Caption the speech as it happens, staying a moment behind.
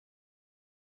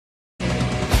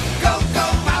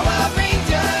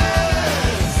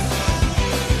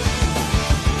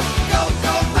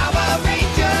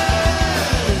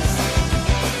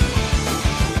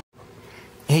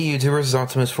YouTubers, it's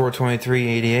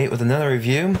Optimus42388 with another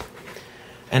review.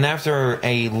 And after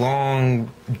a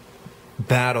long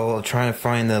battle of trying to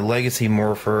find the Legacy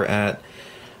Morpher at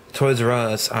Toys R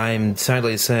Us, I'm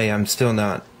sadly to say I'm still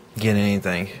not getting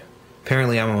anything.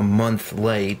 Apparently I'm a month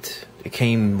late. It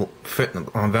came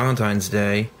on Valentine's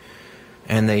Day,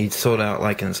 and they sold out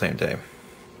like in the same day.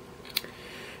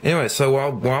 Anyway, so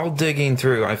while digging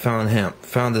through, I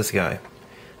found this guy.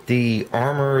 The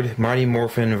Armored Mighty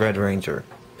Morphin Red Ranger.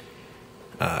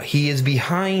 He is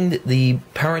behind the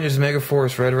Power Rangers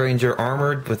Megaforce Red Ranger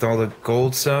Armored with all the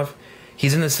gold stuff.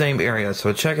 He's in the same area,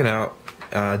 so check it out.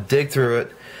 Dig through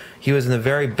it. He was in the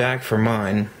very back for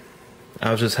mine.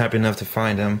 I was just happy enough to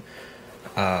find him.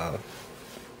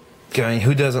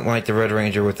 Who doesn't like the Red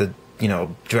Ranger with the,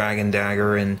 dragon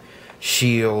dagger and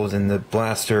shield and the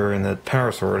blaster and the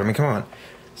power sword? I mean, come on.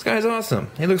 This guy's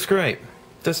awesome. He looks great.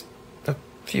 Just a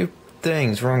few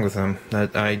things wrong with him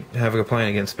that I have a complaint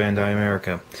against Bandai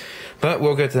America. But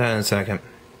we'll get to that in a second.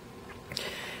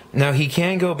 Now, he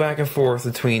can go back and forth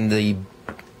between the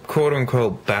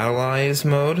quote-unquote Battleize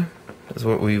mode, is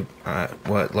what a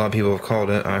lot of people have called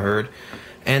it, I heard,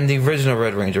 and the original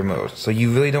Red Ranger mode. So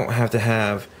you really don't have to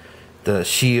have the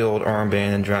shield,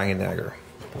 armband, and dragon dagger.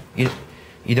 You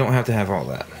don't have to have all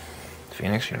that.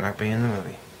 Phoenix, you're not being in the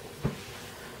movie.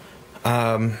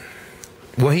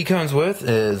 What he comes with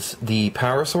is the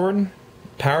power sword,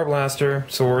 power blaster,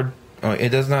 sword. Oh, it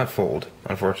does not fold,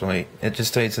 unfortunately. It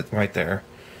just stays right there.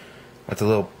 With the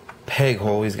little peg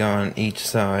hole he's got on each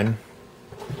side.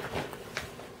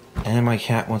 And my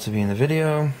cat wants to be in the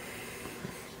video.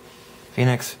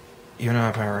 Phoenix, you're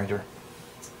not a Power Ranger.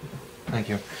 Thank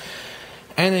you.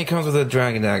 And then he comes with a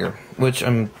dragon dagger, which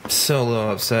I'm so a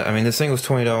little upset. I mean, this thing was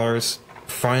 $20.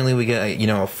 Finally, we get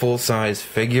a full-size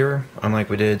figure, unlike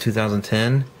we did in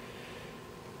 2010,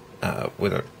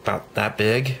 with about that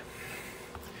big.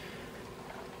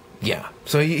 Yeah,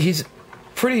 so he's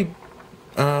pretty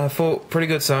pretty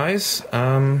good size.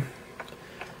 Then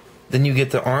you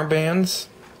get the armbands,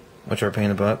 which are a pain in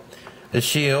the butt, the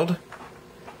shield,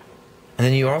 and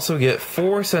then you also get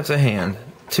 4 sets of hand,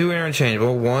 2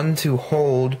 interchangeable, 1 to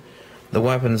hold the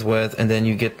weapons with, and then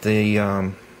you get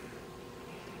the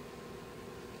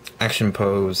action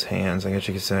pose hands, I guess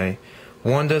you could say.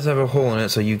 1 does have a hole in it,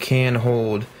 so you can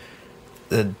hold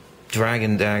the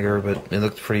dragon dagger, but it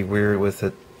looked pretty weird with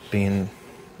it being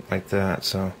like that,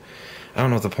 so I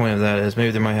don't know what the point of that is. Maybe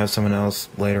they might have someone else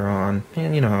later on.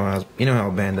 And you know how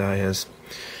Bandai is.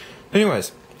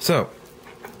 Anyways,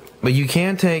 but you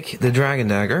can take the dragon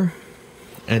dagger,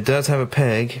 and it does have a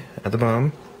peg at the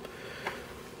bottom,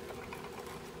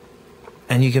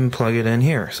 and you can plug it in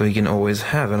here, so you can always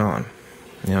have it on.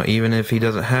 Even if he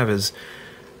doesn't have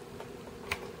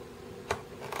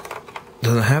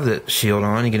the shield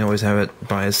on, you can always have it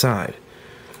by his side.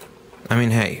 I mean,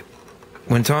 hey,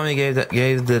 when Tommy gave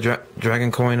the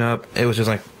dragon coin up, it was just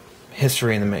like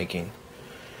history in the making.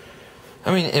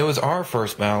 I mean, it was our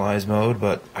first Battleize mode,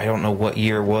 but I don't know what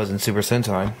year it was in Super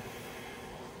Sentai.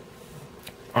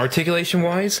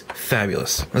 Articulation-wise,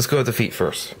 fabulous. Let's go with the feet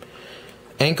first.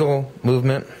 Ankle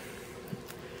movement,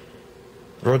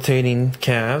 rotating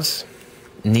calves,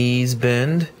 knees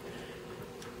bend,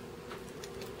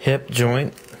 hip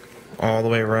joint, all the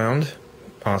way around.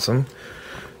 Awesome.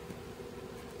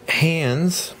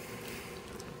 Hands,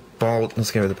 ball, let's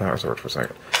go with the power sword for a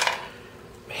second.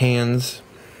 Hands,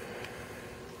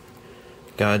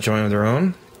 got a joint of their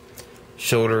own.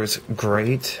 Shoulders,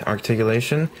 great.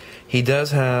 Articulation. He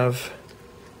does have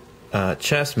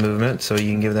chest movement, so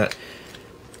you can give that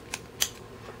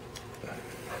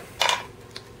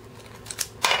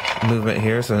movement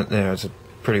here. So there's a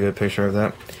pretty good picture of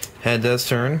that. Head does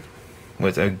turn,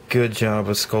 with a good job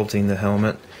of sculpting the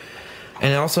helmet.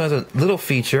 And it also has a little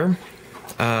feature.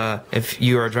 If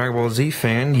you are a Dragon Ball Z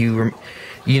fan, you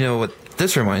know what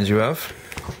this reminds you of.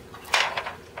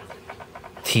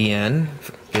 Tien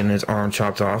getting his arm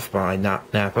chopped off by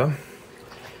Nappa.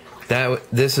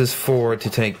 This is to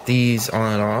take these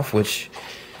on and off, which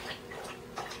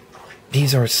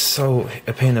these are so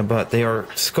a pain in the butt. They are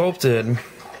sculpted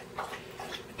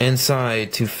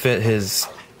inside to fit his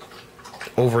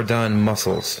overdone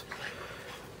muscles.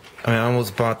 I mean, I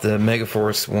almost bought the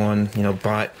Megaforce one,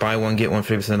 buy one, get one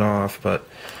 50% off, but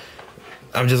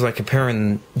I'm just like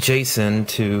comparing Jason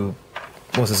to,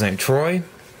 what's his name, Troy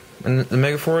in the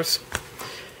Megaforce?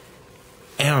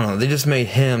 I don't know, they just made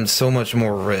him so much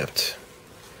more ripped.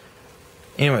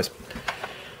 Anyways,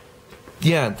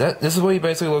 yeah, this is what he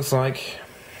basically looks like.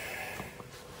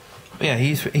 But yeah,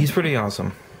 he's pretty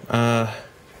awesome.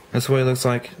 That's what he looks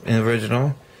like in the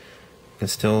original. Can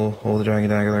still hold the dragon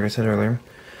dagger, like I said earlier.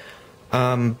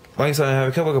 Like I said, I have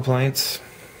a couple of complaints.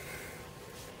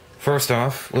 First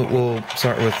off, we'll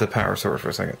start with the power source for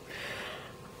a second.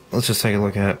 Let's just take a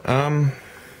look at it.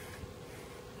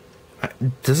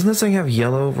 Doesn't this thing have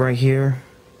yellow right here?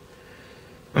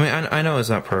 I mean, I know it's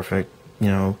not perfect. You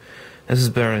know, this is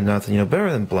better than nothing. You know,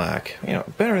 better than black. You know,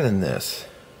 better than this.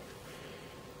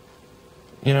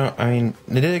 You know, I mean,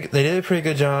 they did a pretty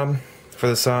good job for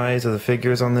the size of the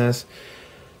figures on this,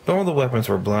 but all the weapons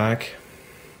were black.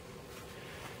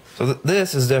 So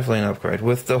this is definitely an upgrade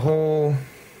with the whole.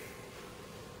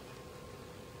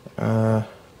 Yeah,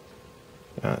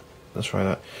 let's try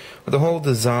that. With the whole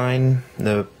design,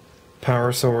 the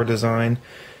power sword design,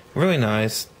 really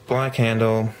nice. Black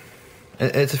handle.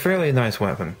 It's a fairly nice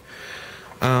weapon.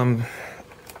 The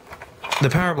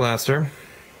power blaster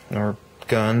or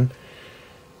gun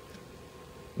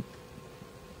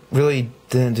really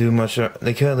didn't do much.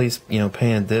 They could at least, you know,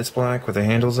 painted this black with the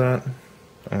handles at.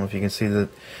 I don't know if you can see the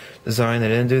design. They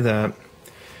didn't do that.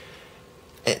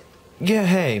 Yeah,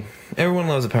 hey, everyone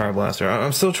loves a power blaster.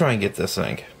 I'm still trying to get this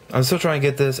thing. I'm still trying to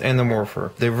get this and the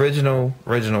Morpher, the original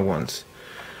ones.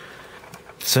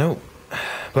 So,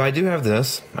 but I do have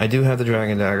this. I do have the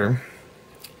Dragon Dagger.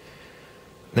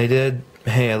 They did,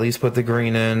 hey, at least put the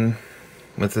green in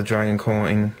with the Dragon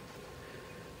Coin.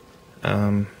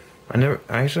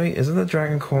 Actually, isn't the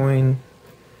Dragon Coin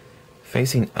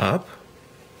facing up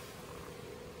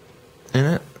in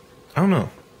it? I don't know.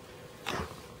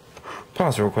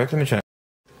 Pause real quick, let me check.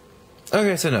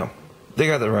 Okay, so no. They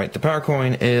got that right. The power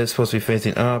coin is supposed to be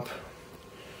facing up.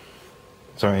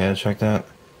 Sorry, I had to check that.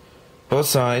 Both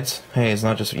sides. Hey, it's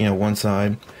not just, you know, one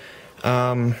side.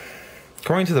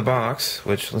 According to the box,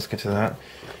 which, let's get to that.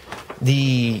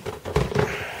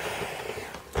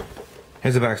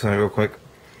 Here's the back side real quick.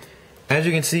 As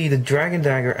you can see, the Dragon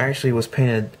Dagger actually was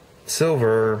painted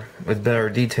silver with better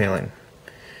detailing.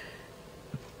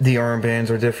 The armbands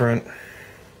are different.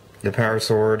 The power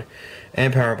sword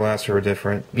and power blaster are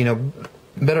different. You know,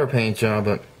 better paint job,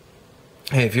 but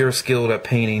hey, if you're skilled at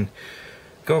painting,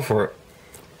 go for it.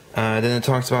 Then it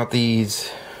talks about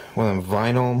these,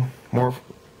 vinyl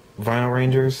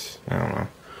rangers. I don't know.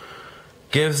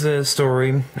 Gives the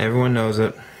story. Everyone knows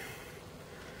it.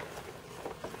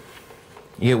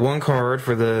 You get one card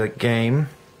for the game.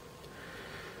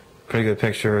 Pretty good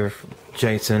picture of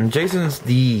Jason. Jason's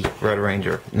the Red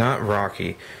Ranger, not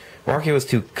Rocky. Rocky was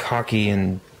too cocky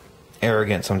and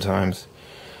arrogant sometimes.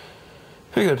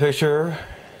 Pretty good picture.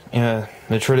 Yeah,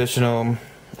 the traditional,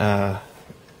 I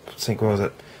think, what was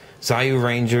it? Zayu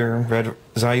Ranger,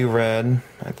 Zayu Red.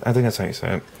 I think that's how you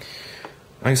say it.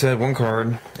 Like I said, one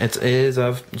card. It is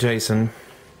of Jason.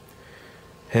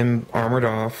 Him armored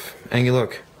off. And you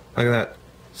look at that.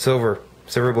 Silver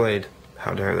blade.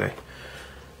 How dare they?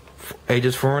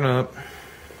 Ages 4 and up.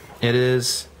 It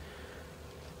is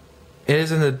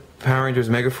in the Power Rangers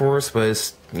Megaforce, but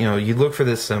it's, you know, you look for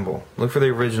this symbol. Look for the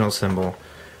original symbol.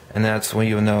 And that's when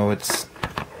you know it's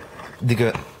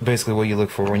basically what you look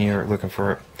for when you're looking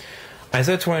for it. I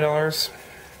said $20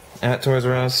 at Toys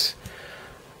R Us.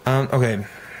 Okay.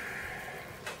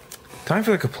 Time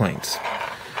for the complaints.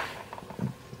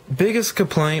 Biggest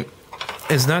complaint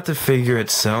is not the figure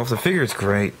itself. The figure is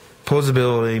great.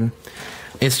 Posability.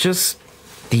 It's just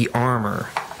the armor.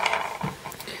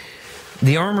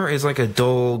 The armor is like a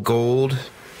dull gold,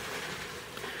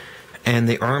 and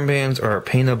the armbands are a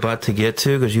pain in the butt to get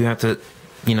to because you have to,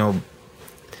 you know,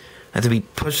 have to be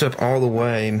pushed up all the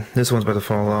way. This one's about to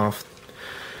fall off.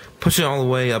 Push it all the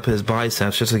way up his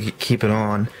biceps just to keep it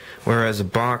on, whereas the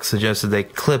box suggested they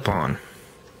clip on.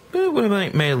 But it would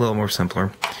have made it a little more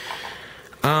simpler.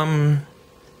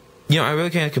 You know, I really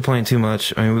can't complain too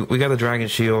much. I mean, we got the Dragon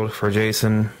Shield for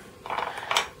Jason,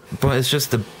 but it's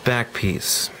just the back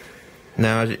piece.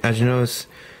 Now, as you notice,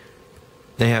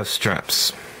 they have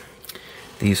straps.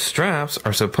 These straps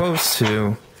are supposed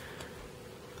to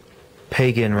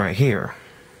peg in right here.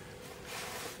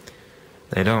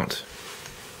 They don't.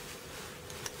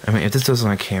 I mean, if this was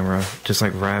on camera, just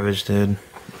like Ravage did.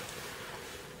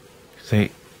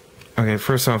 See, okay,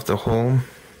 first off, the hole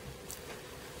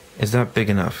is not big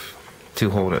enough to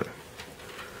hold it.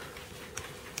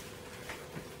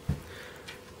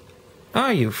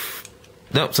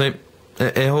 Nope, see,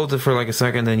 it holds it for like a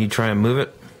second, then you try and move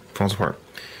it, falls apart.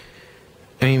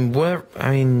 I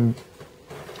mean,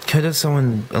 could have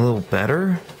someone a little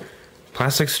better?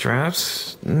 Plastic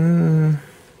straps? Or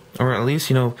at least,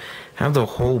 you know, have the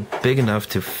hole big enough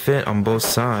to fit on both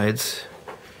sides.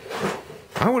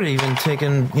 I would have even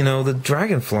taken, you know, the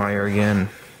Dragon Flyer again.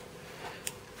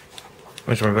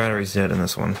 Which my battery's dead in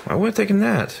this one. I would have taken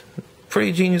that.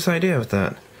 Pretty genius idea with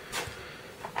that.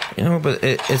 You know, but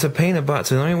it's a pain in the butt.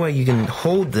 So the only way you can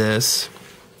hold this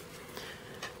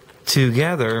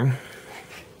together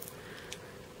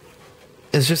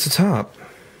is just the top.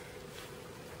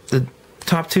 The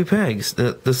top two pegs.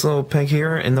 This little peg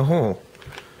here and the hole.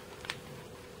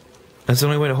 That's the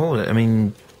only way to hold it. I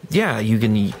mean, yeah, you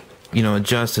can, you know,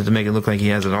 adjust it to make it look like he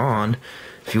has it on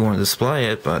if you want to display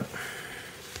it, but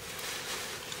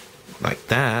like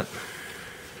that.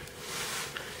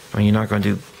 I mean, you're not going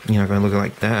to look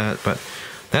like that, but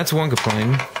that's one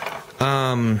complaint.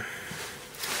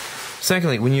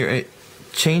 Secondly, when you're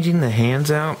changing the hands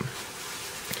out,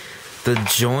 the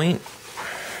joint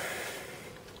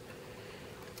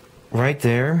right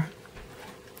there,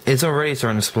 it's already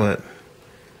starting to split.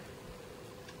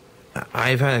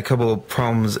 I've had a couple of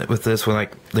problems with this with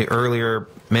like the earlier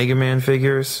Mega Man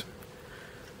figures.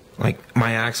 Like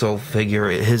my Axel figure,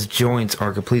 his joints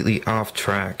are completely off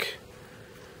track.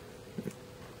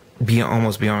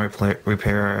 Almost beyond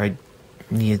repair. I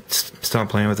need to stop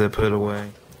playing with it, put it away.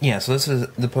 Yeah, so this is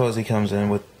the pose he comes in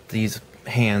with these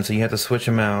hands, so you have to switch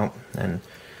them out, and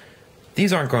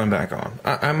these aren't going back on.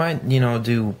 I might, you know,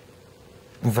 do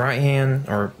right hand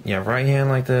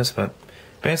like this, but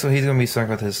basically he's going to be stuck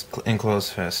with his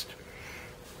enclosed fist.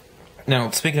 Now,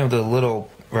 speaking of the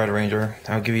little Red Ranger,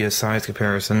 I'll give you a size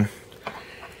comparison.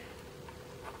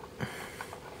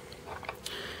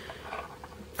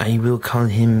 I will call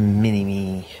him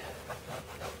Mini-Me.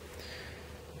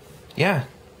 Yeah.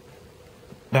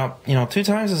 About, you know, 2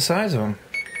 times the size of him.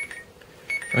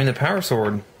 I mean, the Power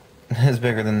Sword is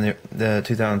bigger than the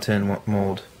 2010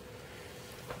 mold.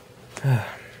 By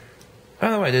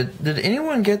the way, did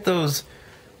anyone get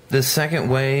the second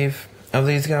wave of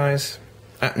these guys?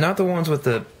 Not the ones with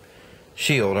the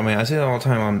shield. I mean, I see that all the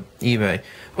time on eBay.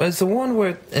 But it's the one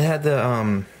where it had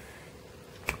the,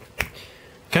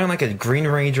 kind of like a Green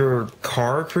Ranger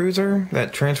car cruiser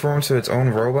that transforms to its own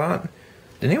robot.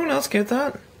 Did anyone else get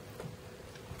that?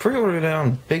 Pre-ordered it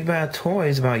on Big Bad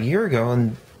Toys about a year ago,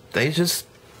 and they just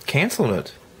canceled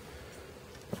it.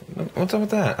 What's up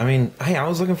with that? I mean, hey, I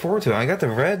was looking forward to it. I got the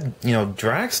red, you know,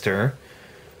 dragster,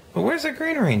 but where's the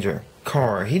Green Ranger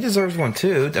car? He deserves one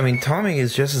too. I mean, Tommy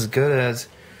is just as good as,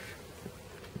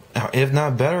 if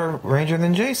not better, Ranger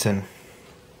than Jason.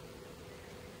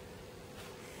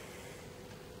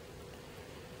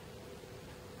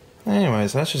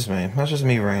 Anyways, that's just me. That's just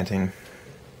me ranting.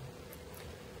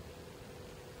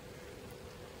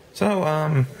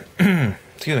 So,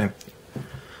 excuse me.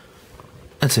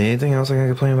 Let's see, anything else I can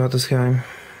complain about this guy?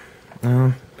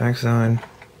 No, backside.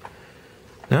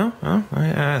 No? Oh,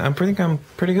 I think I'm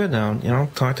pretty good now. You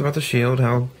know, talked about the shield,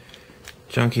 how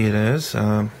junky it is.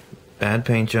 Bad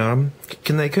paint job.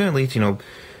 They could at least, you know,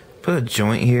 put a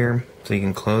joint here so you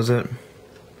can close it.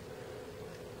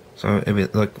 So it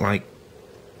would look like,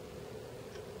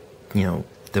 you know,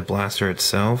 the blaster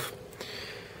itself.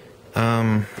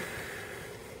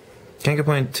 Can't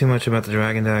complain too much about the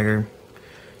Dragon Dagger.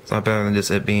 It's a lot better than just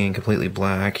it being completely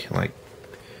black, like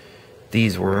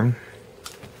these were.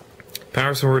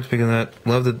 Power Sword, speaking of that,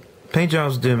 love the paint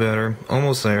job's doing better.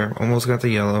 Almost there. Almost got the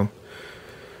yellow.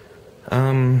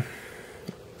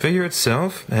 Figure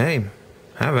itself, hey,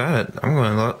 have at it. I'm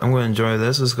gonna enjoy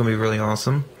this. This is gonna be really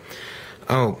awesome.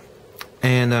 Oh,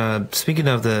 and speaking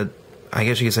of the, I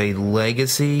guess you could say,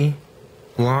 legacy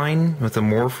line with the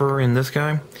Morpher in this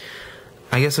guy,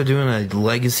 I guess they're doing a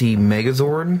legacy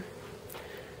Megazord.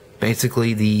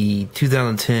 Basically the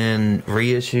 2010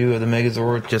 reissue of the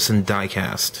Megazord, just in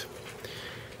diecast.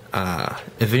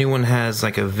 If anyone has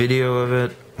like a video of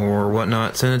it or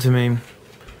whatnot, send it to me.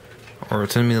 Or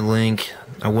send me the link.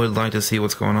 I would like to see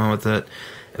what's going on with it.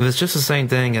 If it's just the same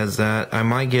thing as that, I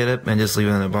might get it and just leave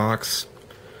it in the box.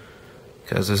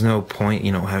 Because there's no point,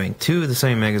 you know, having 2 of the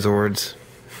same Megazords.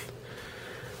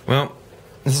 Well,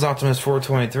 this is Optimus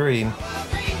 423.